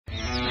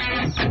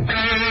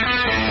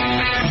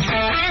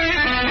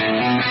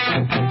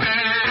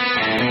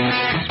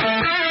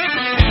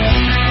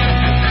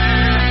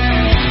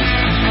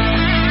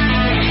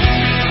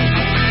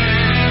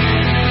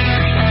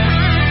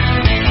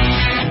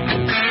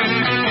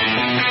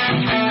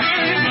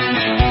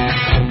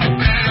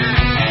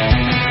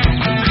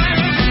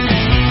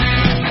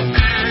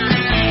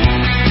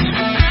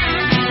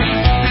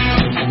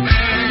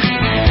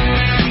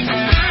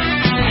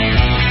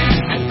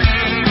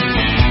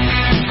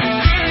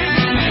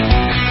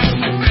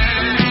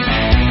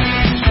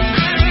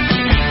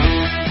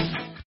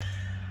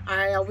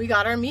We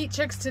got our meat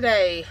chicks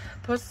today.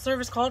 Postal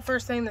Service called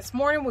first thing this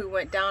morning. We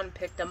went down and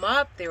picked them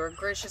up. They were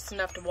gracious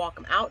enough to walk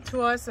them out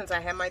to us since I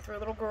had my 3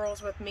 little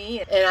girls with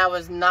me. And I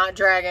was not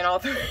dragging all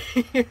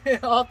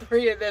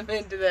three of them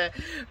into the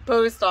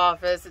post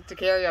office to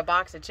carry a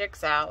box of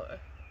chicks out.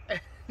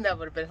 That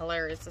would have been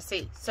hilarious to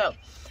see. So,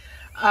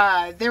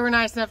 they were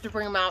nice enough to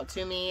bring them out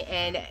to me,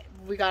 and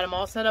we got them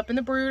all set up in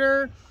the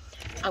brooder.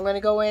 I'm going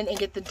to go in and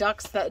get the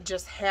ducks that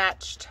just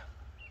hatched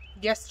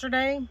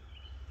yesterday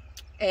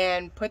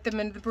and put them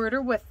into the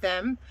brooder with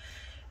them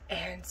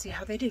and see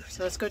how they do.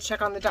 So let's go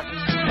check on the ducks.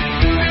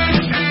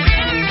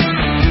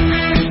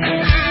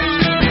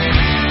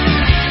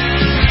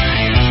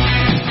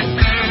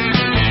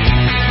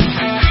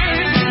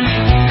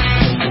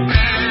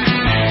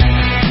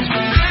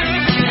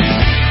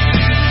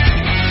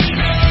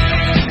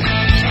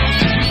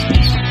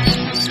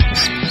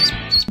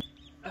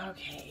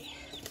 Okay,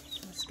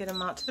 let's get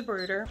them out to the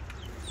brooder.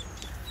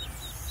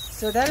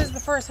 So that is the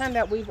first time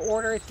that we've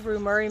ordered through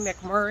Murray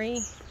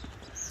McMurray.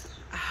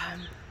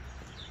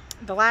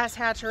 The last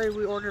hatchery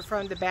we ordered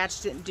from, the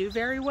batch didn't do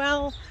very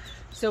well,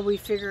 so we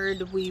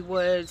figured we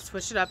would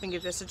switch it up and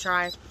give this a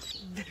try.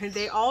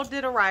 They all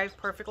did arrive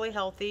perfectly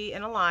healthy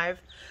and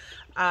alive.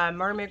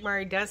 Murray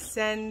McMurray does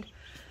send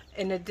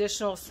an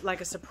additional,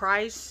 like a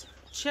surprise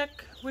chick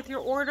with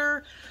your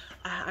order.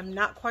 I'm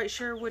not quite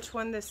sure which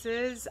one this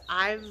is.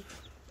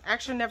 I've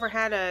actually never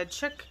had a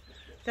chick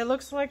that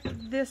looks like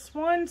this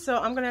one, so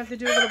I'm gonna have to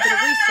do a little bit of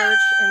research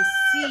and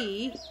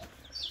see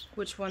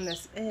which one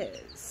this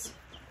is.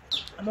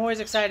 I'm always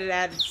excited to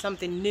add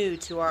something new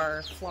to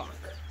our flock.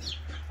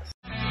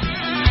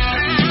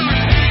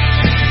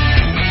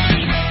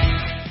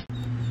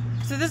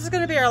 So this is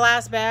gonna be our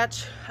last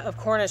batch of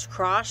Cornish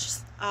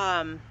cross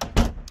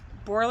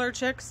broiler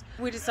chicks.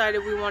 We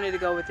decided we wanted to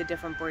go with a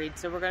different breed,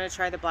 so we're gonna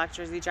try the Black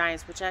Jersey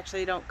Giants, which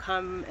actually don't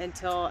come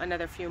until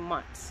another few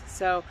months.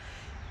 So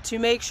to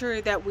make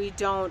sure that we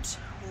don't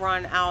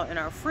run out in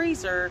our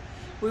freezer,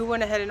 we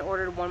went ahead and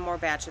ordered one more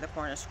batch of the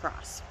Cornish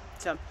cross.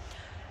 So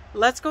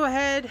let's go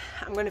ahead.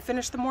 I'm going to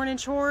finish the morning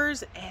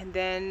chores, and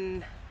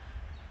then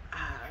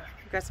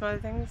we've got some other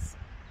things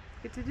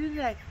to do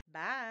today.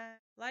 Bye.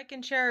 Like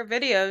and share our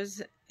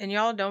videos, and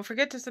y'all don't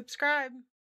forget to subscribe.